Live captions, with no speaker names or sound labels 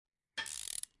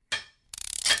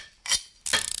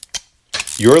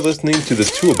You're listening to The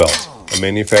Tool Belt, a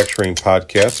manufacturing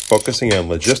podcast focusing on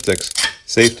logistics,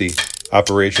 safety,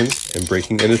 operations, and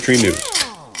breaking industry news.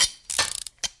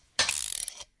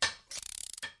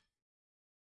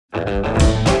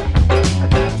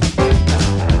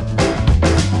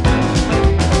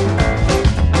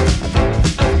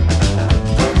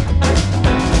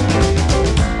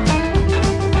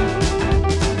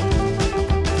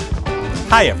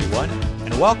 Hi, everyone,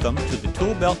 and welcome to the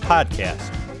Tool Belt Podcast,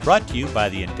 brought to you by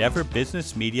the Endeavor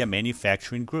Business Media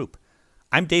Manufacturing Group.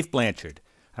 I'm Dave Blanchard.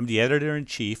 I'm the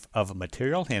Editor-in-Chief of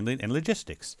Material Handling and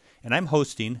Logistics, and I'm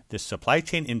hosting this Supply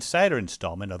Chain Insider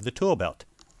installment of the Tool Belt.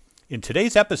 In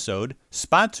today's episode,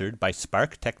 sponsored by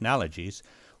Sparck Technologies,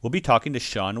 we'll be talking to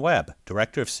Sean Webb,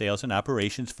 Director of Sales and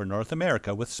Operations for North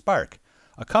America with Sparck,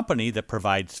 a company that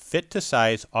provides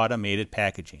fit-to-size automated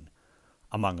packaging.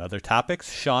 Among other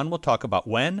topics, Sean will talk about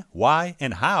when, why,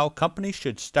 and how companies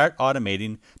should start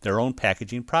automating their own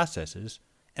packaging processes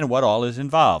and what all is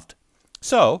involved.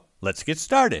 So, let's get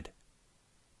started.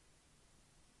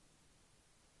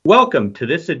 Welcome to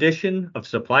this edition of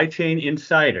Supply Chain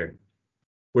Insider.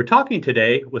 We're talking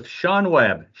today with Sean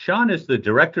Webb. Sean is the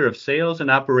Director of Sales and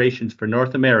Operations for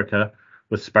North America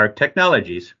with Sparck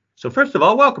Technologies. So first of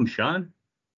all, welcome, Sean.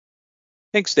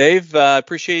 Thanks, Dave.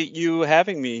 Appreciate you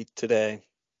having me today.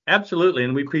 Absolutely,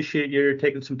 and we appreciate you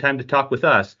taking some time to talk with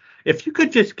us. If you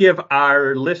could just give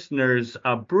our listeners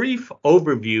a brief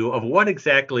overview of what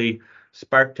exactly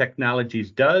Sparck Technologies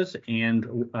does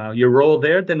and your role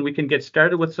there, then we can get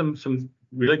started with some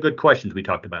really good questions we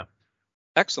talked about.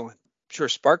 Excellent. Sure.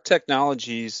 Sparck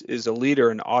Technologies is a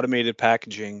leader in automated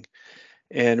packaging.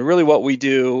 And really what we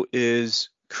do is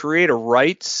create a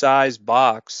right size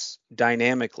box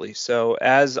dynamically. So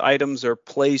as items are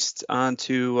placed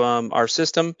onto our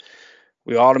system,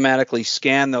 we automatically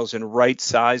scan those and right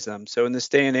size them. So in this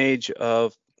day and age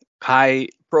of high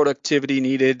productivity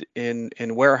needed in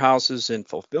warehouses and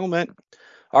fulfillment,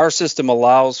 our system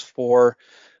allows for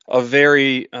a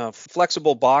very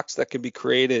flexible box that can be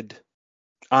created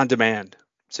on demand.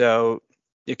 So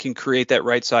it can create that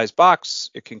right size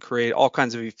box. It can create all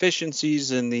kinds of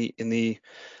efficiencies in the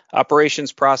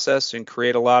operations process and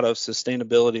create a lot of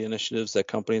sustainability initiatives that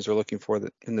companies are looking for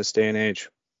in this day and age.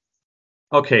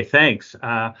 Okay, thanks.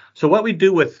 So what we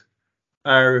do with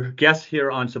our guests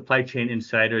here on Supply Chain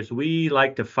Insiders, we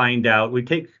like to find out, we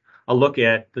take a look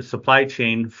at the supply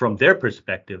chain from their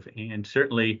perspective, and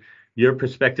certainly your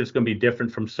perspective is going to be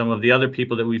different from some of the other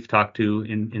people that we've talked to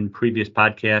in previous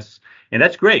podcasts. And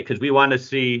that's great because we want to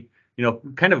see,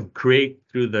 kind of create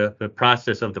through the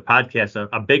process of the podcast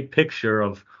a big picture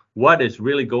of what is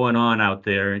really going on out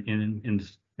there in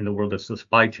the world of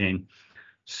supply chain.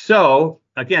 So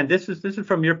again, this is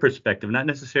from your perspective, not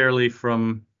necessarily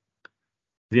from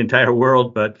the entire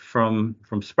world, but from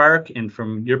Spark and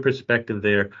from your perspective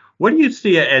there. What do you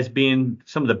see as being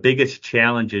some of the biggest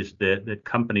challenges that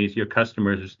companies, your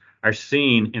customers, are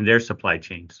seeing in their supply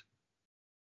chains?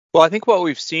 Well, I think what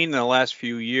we've seen in the last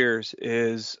few years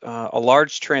is a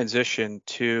large transition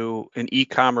to an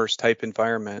e-commerce type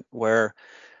environment where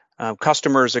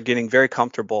customers are getting very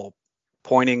comfortable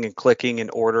pointing and clicking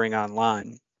and ordering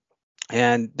online.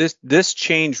 And this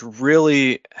change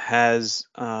really has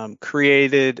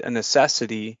created a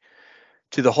necessity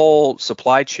to the whole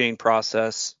supply chain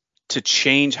process to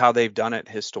change how they've done it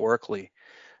historically.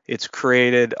 It's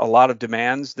created a lot of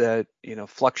demands that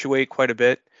fluctuate quite a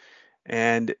bit,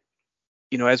 and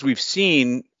as we've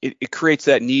seen, it creates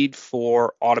that need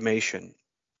for automation.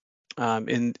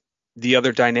 And the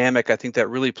other dynamic I think that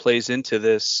really plays into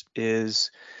this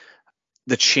is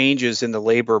the changes in the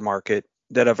labor market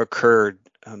that have occurred,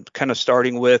 kind of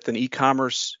starting with an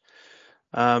e-commerce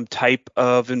type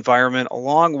of environment,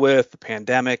 along with the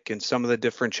pandemic and some of the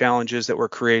different challenges that were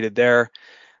created there.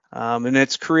 And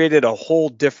it's created a whole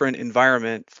different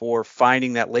environment for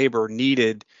finding that labor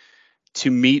needed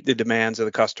to meet the demands of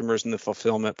the customers in the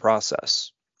fulfillment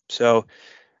process. So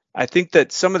I think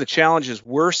that some of the challenges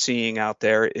we're seeing out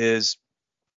there is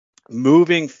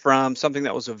moving from something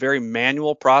that was a very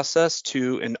manual process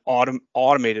to an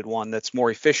automated one that's more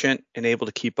efficient and able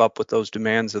to keep up with those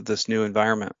demands of this new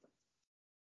environment.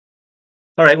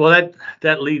 All right, well,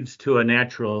 that leads to a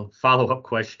natural follow-up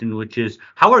question, which is,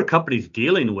 how are companies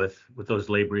dealing with those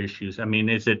labor issues? I mean,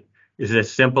 is it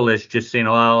as simple as just saying,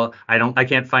 well, I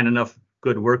can't find enough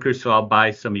good workers, so I'll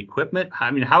buy some equipment? I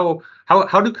mean, how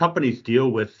do companies deal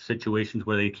with situations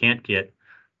where they can't get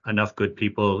enough good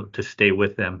people to stay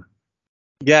with them?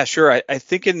 Yeah, sure. I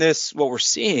think in this, what we're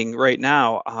seeing right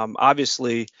now,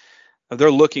 obviously, they're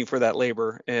looking for that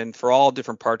labor and for all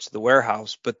different parts of the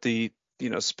warehouse, but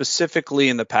specifically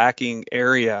in the packing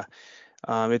area,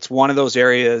 It's one of those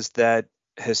areas that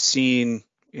has seen,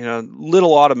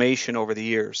 little automation over the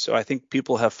years. So I think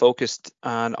people have focused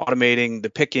on automating the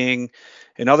picking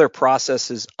and other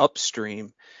processes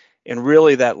upstream. And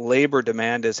really that labor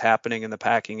demand is happening in the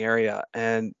packing area.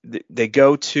 And they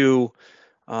go to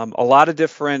a lot of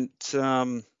different,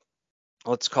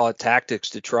 let's call it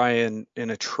tactics to try and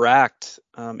attract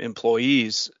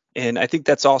employees. And I think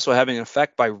that's also having an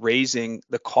effect by raising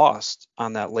the cost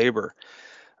on that labor.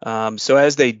 So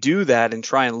as they do that and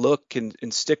try and look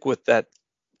and stick with the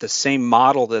same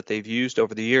model that they've used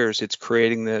over the years, it's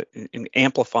creating and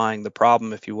amplifying the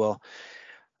problem, if you will.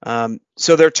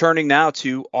 So they're turning now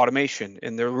to automation,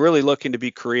 and they're really looking to be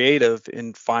creative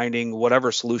in finding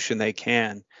whatever solution they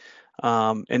can.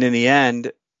 And in the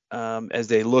end, as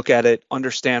they look at it,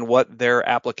 understand what their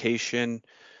application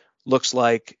looks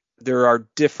like, there are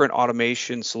different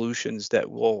automation solutions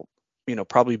that will,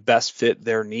 probably best fit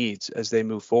their needs as they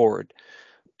move forward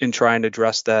in trying to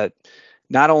address that.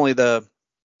 Not only the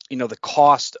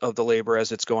cost of the labor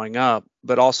as it's going up,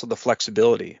 but also the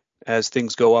flexibility as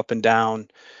things go up and down,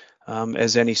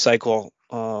 as any cycle,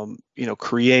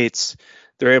 creates.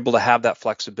 They're able to have that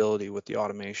flexibility with the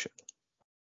automation.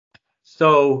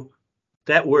 So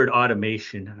that word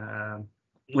automation,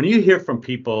 when you hear from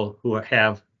people who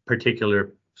have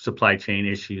particular supply chain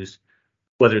issues,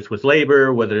 whether it's with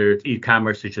labor, whether it's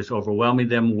e-commerce is just overwhelming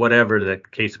them, whatever the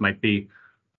case might be,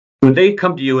 when they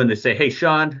come to you and they say, "Hey,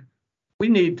 Sean, we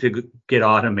need to get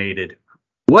automated,"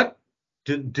 what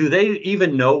do they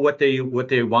even know what they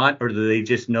want, or do they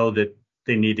just know that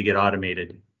they need to get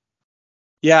automated?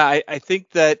 Yeah, I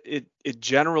think that it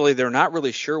generally they're not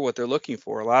really sure what they're looking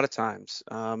for a lot of times.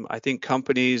 I think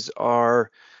companies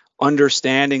are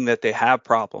understanding that they have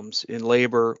problems in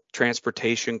labor,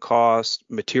 transportation cost,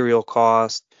 material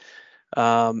cost.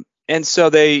 And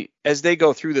so as they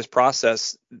go through this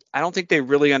process, I don't think they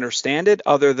really understand it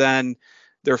other than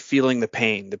they're feeling the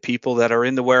pain. The people that are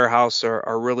in the warehouse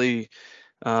are really,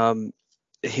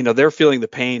 they're feeling the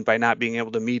pain by not being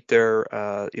able to meet their,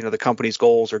 the company's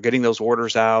goals or getting those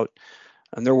orders out,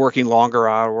 and they're working longer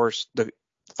hours. The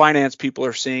finance people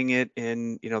are seeing it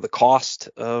in, the cost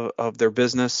of their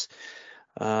business,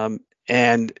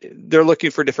 and they're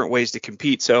looking for different ways to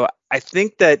compete. So I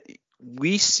think that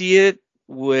we see it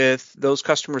with those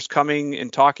customers coming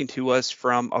and talking to us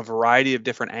from a variety of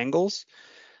different angles.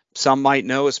 Some might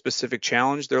know a specific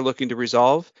challenge they're looking to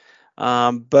resolve,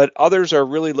 but others are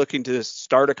really looking to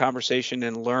start a conversation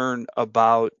and learn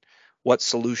about what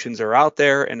solutions are out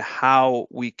there and how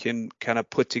we can kind of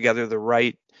put together the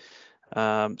right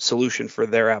solution for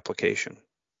their application.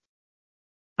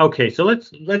 Okay, so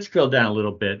let's drill down a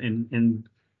little bit and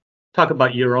talk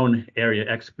about your own area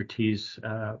expertise,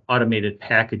 automated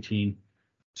packaging.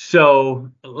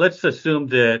 So let's assume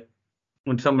that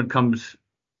when someone comes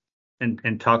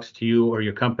and talks to you or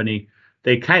your company,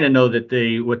 they kind of know that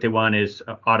what they want is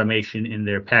automation in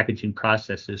their packaging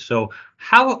processes. So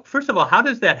first of all, how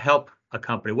does that help a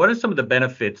company? What are some of the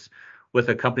benefits with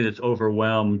a company that's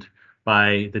overwhelmed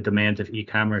by the demands of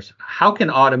e-commerce? How can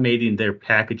automating their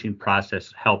packaging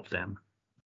process help them?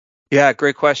 Yeah,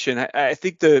 great question. I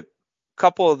think the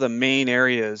couple of the main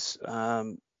areas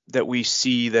that we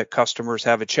see that customers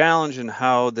have a challenge and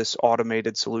how this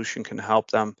automated solution can help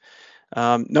them.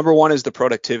 Number one is the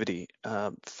productivity.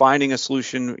 Finding a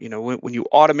solution, when you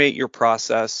automate your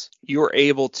process, you're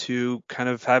able to kind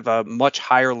of have a much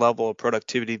higher level of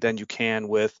productivity than you can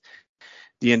with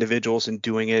the individuals and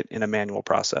doing it in a manual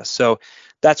process. So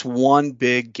that's one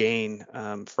big gain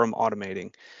from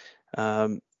automating.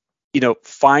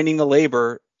 Finding the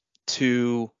labor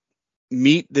to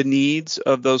meet the needs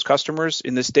of those customers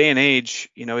in this day and age.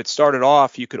 It started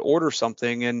off, you could order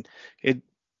something and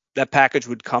that package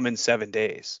would come in 7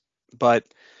 days. But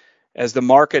as the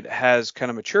market has kind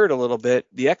of matured a little bit,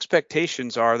 the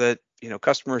expectations are that,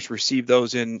 customers receive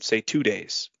those in, say, 2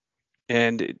 days.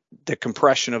 And the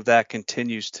compression of that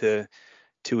continues to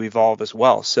evolve as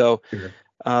well. So Sure.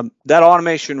 That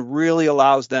automation really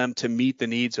allows them to meet the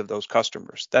needs of those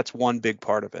customers. That's one big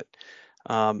part of it.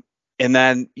 And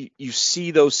then you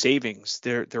see those savings.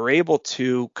 They're able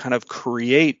to kind of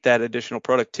create that additional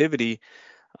productivity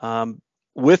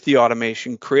with the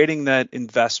automation, creating that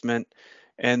investment,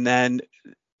 and then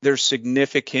there's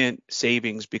significant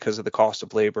savings because of the cost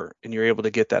of labor, and you're able to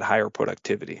get that higher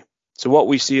productivity. So what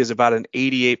we see is about an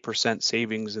 88%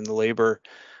 savings in the labor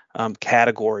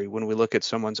category when we look at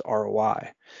someone's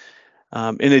ROI.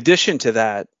 In addition to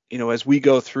that, as we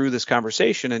go through this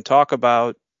conversation and talk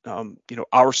about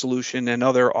our solution and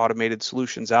other automated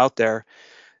solutions out there,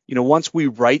 once we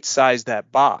right size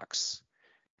that box,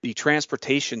 the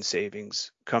transportation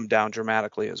savings come down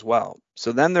dramatically as well.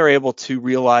 So then they're able to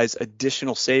realize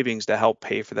additional savings to help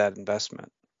pay for that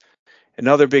investment.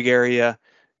 Another big area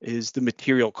is the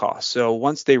material cost. So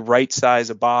once they right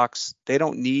size a box, they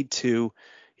don't need to,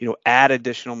 add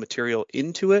additional material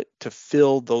into it to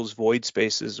fill those void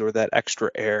spaces or that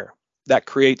extra air. That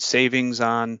creates savings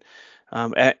on,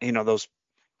 those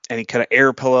any kind of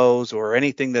air pillows or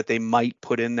anything that they might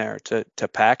put in there to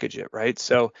package it, right?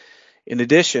 So in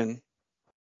addition,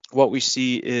 what we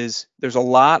see is there's a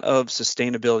lot of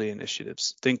sustainability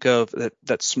initiatives. Think of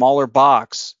that smaller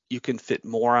box, you can fit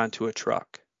more onto a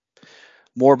truck.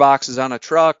 More boxes on a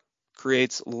truck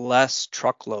creates less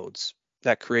truckloads.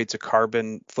 That creates a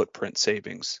carbon footprint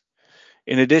savings.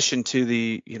 In addition to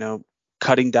the,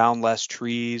 cutting down less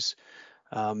trees,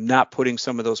 not putting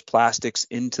some of those plastics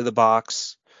into the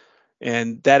box,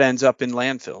 and that ends up in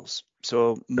landfills.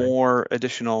 So more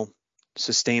additional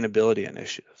sustainability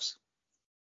initiatives.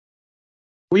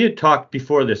 We had talked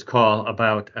before this call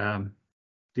about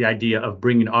the idea of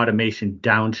bringing automation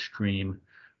downstream.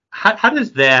 How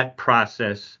does that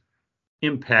process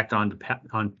impact on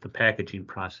the packaging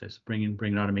process, bringing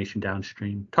automation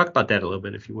downstream? Talk about that a little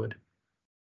bit, if you would.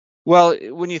 Well,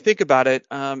 when you think about it,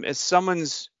 as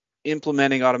someone's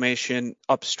implementing automation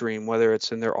upstream, whether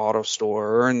it's in their auto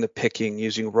store or in the picking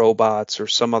using robots or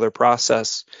some other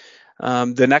process,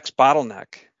 the next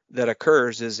bottleneck that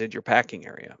occurs is in your packing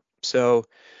area. So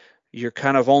you're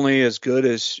kind of only as good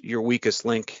as your weakest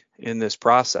link in this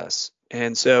process.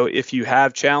 And so if you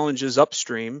have challenges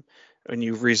upstream and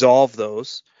you've resolved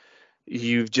those,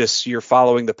 you're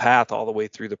following the path all the way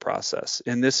through the process.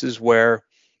 And this is where,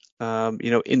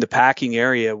 in the packing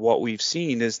area, what we've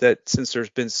seen is that since there's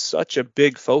been such a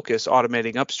big focus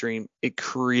automating upstream, it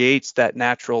creates that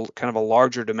natural kind of a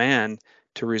larger demand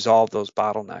to resolve those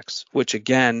bottlenecks, which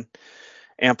again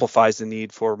amplifies the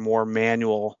need for more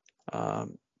manual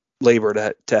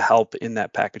labor to help in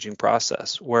that packaging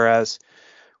process. Whereas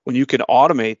when you can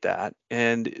automate that,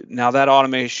 and now that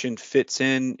automation fits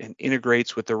in and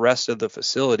integrates with the rest of the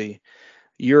facility,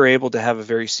 you're able to have a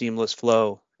very seamless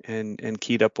flow and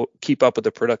keep up with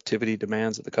the productivity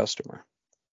demands of the customer.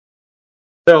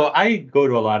 So I go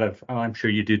to a lot of, I'm sure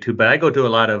you do too, but I go to a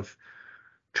lot of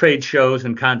trade shows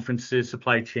and conferences,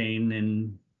 supply chain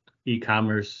and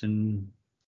e-commerce and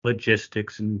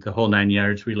logistics and the whole 9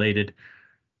 yards related.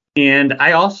 And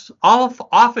I also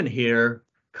often hear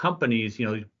companies,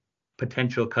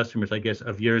 potential customers, I guess,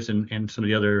 of yours and some of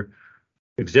the other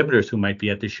exhibitors who might be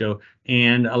at the show.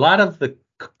 And a lot of the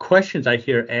questions I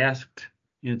hear asked,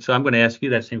 and so I'm going to ask you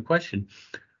that same question.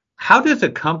 How does a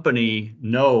company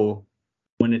know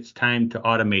when it's time to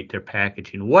automate their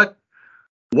packaging? What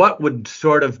would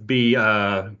sort of be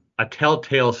a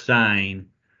telltale sign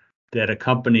that a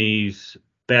company's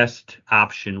best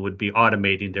option would be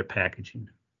automating their packaging?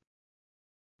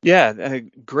 Yeah,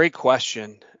 great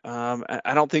question.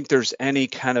 I don't think there's any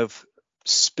kind of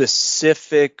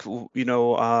specific,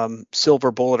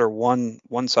 silver bullet or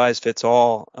one size fits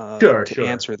all to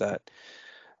answer that.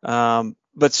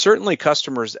 But certainly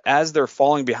customers, as they're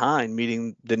falling behind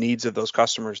meeting the needs of those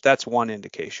customers, that's one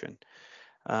indication.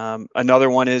 Another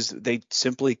one is they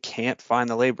simply can't find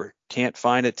the labor, can't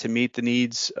find it to meet the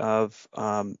needs of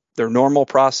their normal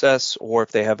process, or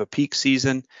if they have a peak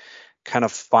season, kind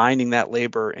of finding that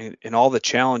labor and all the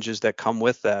challenges that come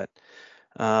with that.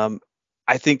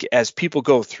 I think as people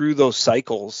go through those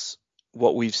cycles,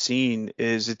 what we've seen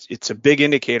is it's a big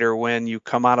indicator when you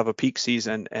come out of a peak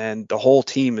season and the whole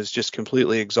team is just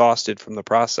completely exhausted from the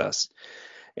process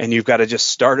and you've got to just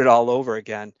start it all over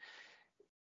again.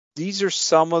 These are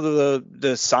some of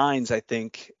the signs, I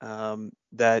think,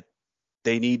 that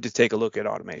they need to take a look at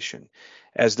automation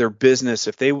as their business.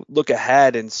 If they look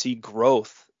ahead and see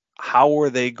growth, how are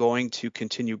they going to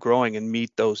continue growing and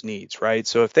meet those needs, right?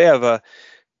 So if they have a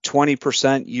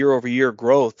 20% year over year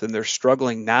growth and they're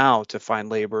struggling now to find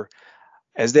labor,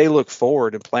 as they look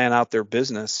forward and plan out their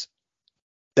business,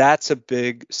 that's a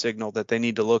big signal that they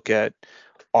need to look at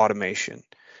automation.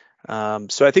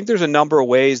 So I think there's a number of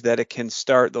ways that it can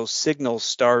start, those signals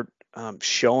start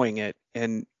showing it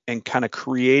and kind of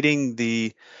creating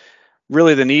the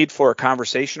need for a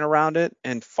conversation around it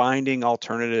and finding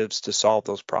alternatives to solve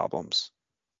those problems.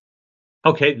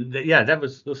 Okay, yeah,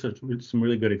 those are some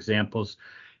really good examples.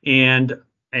 And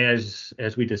as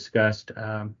we discussed,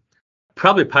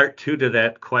 probably part two to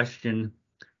that question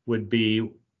would be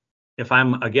if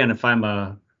I'm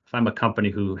a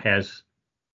company who has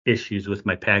issues with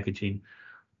my packaging,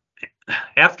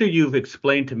 after you've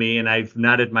explained to me and I've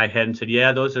nodded my head and said,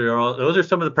 yeah, those are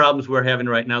some of the problems we're having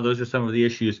right now. Those are some of the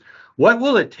issues. What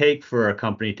will it take for a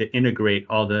company to integrate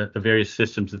all the various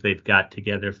systems that they've got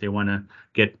together if they want to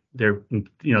get their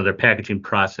packaging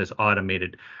process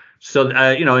automated? So,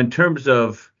 in terms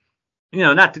of,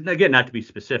 not to be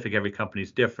specific, every company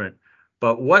is different,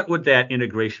 but what would that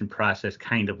integration process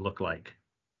kind of look like?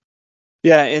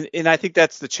 Yeah, and I think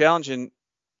that's the challenge in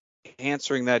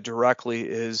answering that directly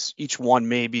is each one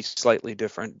may be slightly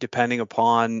different depending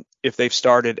upon if they've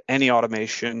started any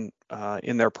automation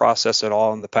in their process at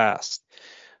all in the past.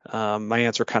 My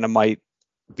answer kind of might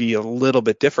be a little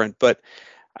bit different, but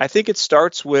I think it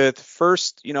starts with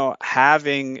first,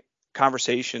 having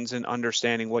conversations and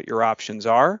understanding what your options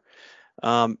are.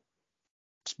 Um,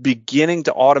 Beginning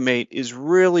to automate is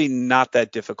really not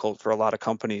that difficult for a lot of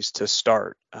companies to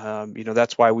start.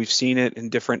 That's why we've seen it in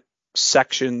different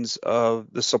sections of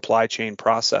the supply chain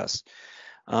process.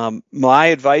 My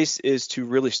advice is to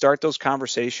really start those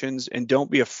conversations and don't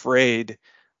be afraid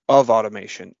of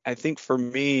automation. I think for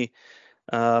me,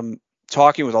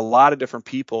 talking with a lot of different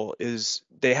people is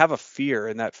they have a fear,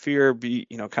 and that fear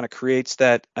kind of creates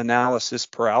that analysis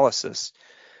paralysis.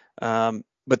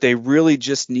 But they really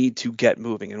just need to get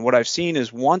moving. And what I've seen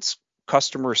is once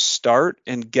customers start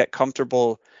and get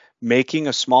comfortable making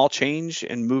a small change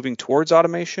and moving towards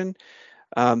automation,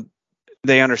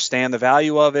 they understand the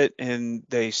value of it and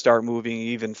they start moving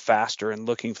even faster and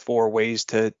looking for ways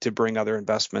to bring other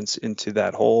investments into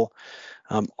that whole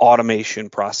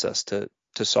automation process to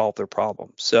solve their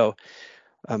problem. So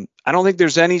I don't think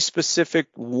there's any specific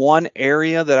one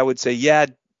area that I would say, yeah,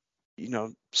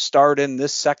 start in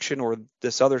this section or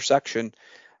this other section.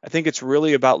 I think it's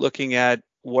really about looking at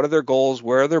what are their goals,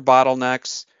 where are their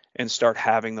bottlenecks, and start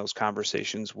having those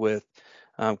conversations with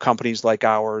companies like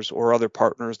ours or other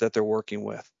partners that they're working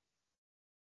with.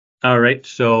 All right.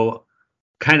 So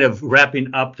kind of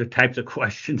wrapping up the types of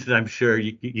questions that I'm sure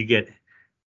you get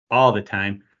all the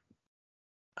time.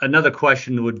 Another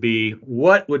question would be,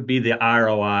 what would be the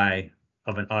ROI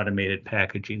of an automated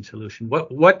packaging solution?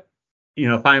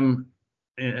 If I'm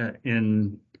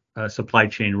in a supply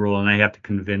chain role and I have to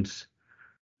convince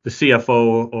the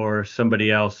CFO or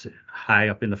somebody else high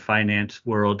up in the finance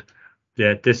world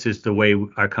that this is the way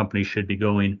our company should be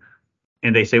going,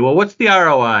 and they say, well, what's the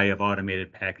ROI of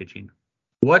automated packaging?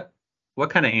 What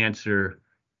kind of answer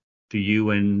do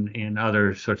you and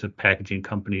other sorts of packaging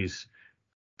companies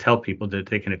tell people that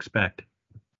they can expect?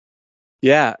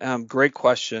 Yeah, great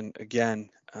question. Again,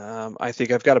 I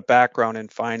think I've got a background in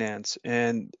finance,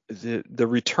 and the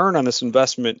return on this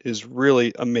investment is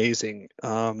really amazing.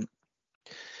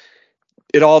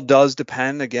 It all does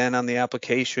depend, again, on the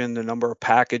application, the number of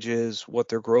packages, what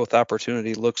their growth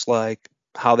opportunity looks like,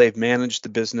 how they've managed the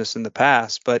business in the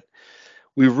past. But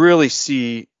we really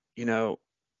see, an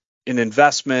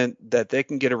investment that they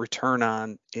can get a return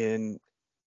on in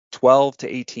 12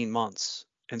 to 18 months,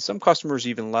 and some customers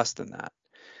even less than that.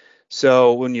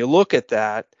 So when you look at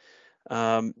that,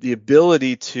 the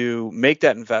ability to make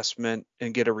that investment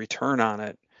and get a return on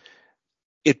it,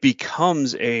 it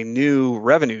becomes a new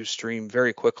revenue stream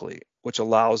very quickly, which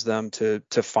allows them to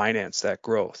finance that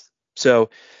growth. So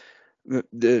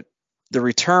the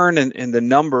return and the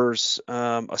numbers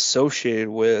associated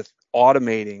with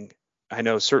automating, I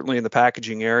know certainly in the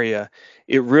packaging area,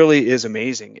 it really is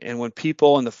amazing. And when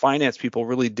people and the finance people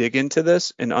really dig into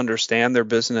this and understand their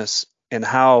business and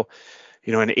how,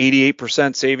 an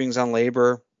 88% savings on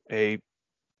labor, a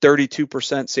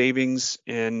 32% savings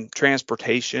in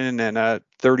transportation, and a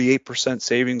 38%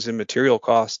 savings in material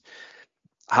cost,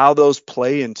 how those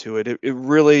play into it, it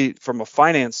really, from a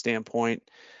finance standpoint,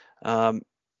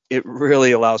 it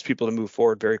really allows people to move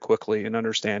forward very quickly in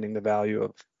understanding the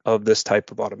value of this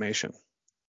type of automation.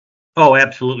 Oh,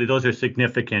 absolutely. Those are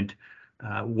significant,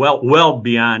 well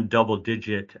beyond double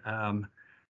digit.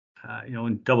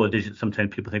 In double digits,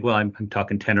 sometimes people think, well, I'm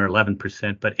talking 10 or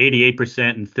 11%, but 88%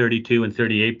 and 32 and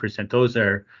 38%, those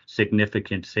are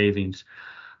significant savings.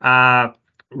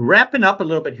 Wrapping up a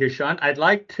little bit here, Sean, I'd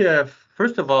like to,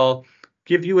 first of all,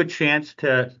 give you a chance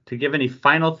to give any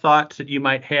final thoughts that you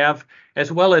might have,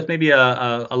 as well as maybe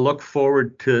a look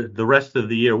forward to the rest of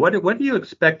the year. What do you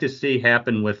expect to see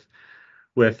happen with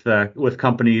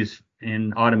companies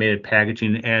in automated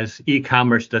packaging, as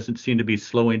e-commerce doesn't seem to be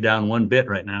slowing down one bit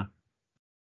right now?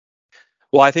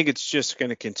 Well, I think it's just going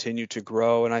to continue to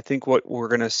grow. And I think what we're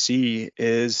going to see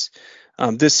is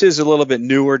this is a little bit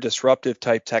newer, disruptive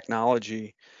type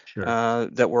technology. Sure.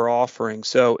 That we're offering.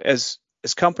 So as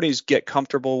companies get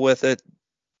comfortable with it,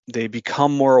 they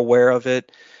become more aware of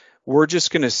it. We're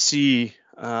just going to see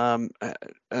from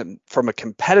a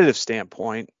competitive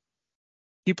standpoint,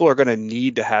 people are going to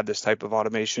need to have this type of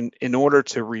automation in order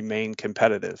to remain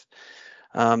competitive.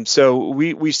 So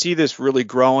we see this really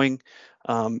growing.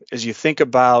 As you think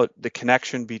about the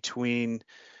connection between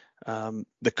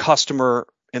the customer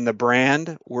and the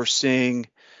brand, we're seeing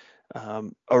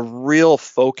a real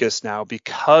focus now,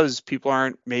 because people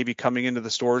aren't maybe coming into the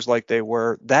stores like they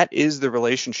were. That is the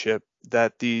relationship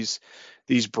that these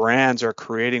brands are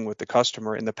creating with the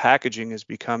customer, and the packaging is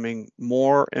becoming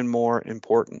more and more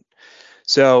important.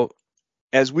 So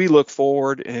as we look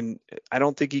forward, and I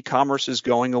don't think e-commerce is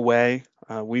going away,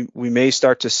 we may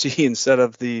start to see, instead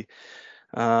of the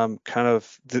kind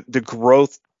of the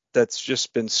growth that's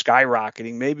just been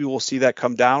skyrocketing, maybe we'll see that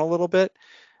come down a little bit.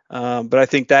 But I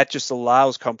think that just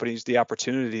allows companies the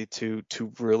opportunity to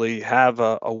really have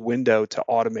a window to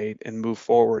automate and move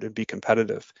forward and be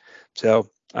competitive. So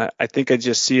I think I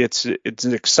just see it's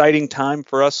an exciting time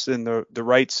for us in the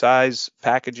right size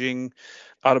packaging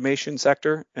automation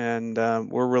sector, and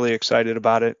we're really excited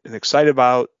about it and excited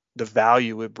about the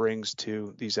value it brings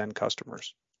to these end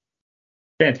customers.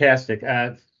 Fantastic.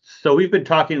 So we've been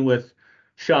talking with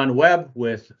Sean Webb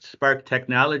with Sparck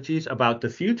Technologies about the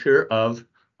future of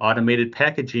automated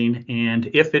packaging and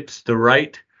if it's the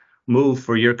right move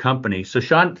for your company. So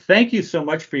Sean, thank you so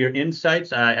much for your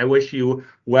insights. I wish you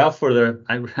well for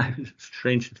it's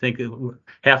strange to think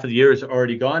half of the year is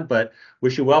already gone, but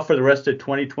wish you well for the rest of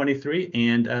 2023,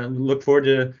 and look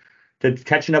forward to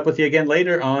catching up with you again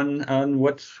later on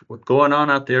what's going on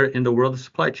out there in the world of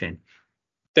supply chain.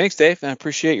 Thanks, Dave. I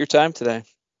appreciate your time today.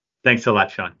 Thanks a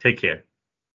lot, Sean. Take care.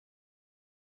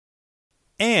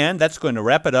 And that's going to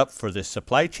wrap it up for this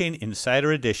Supply Chain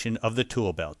Insider edition of the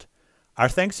Tool Belt. Our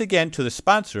thanks again to the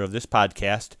sponsor of this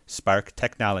podcast, Sparck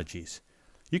Technologies.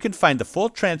 You can find the full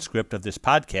transcript of this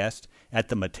podcast at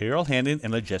the Material Handling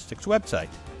and Logistics website,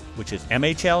 which is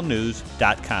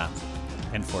mhlnews.com.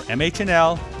 And for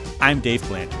MH&L, I'm Dave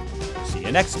Blanchard. See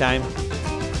you next time.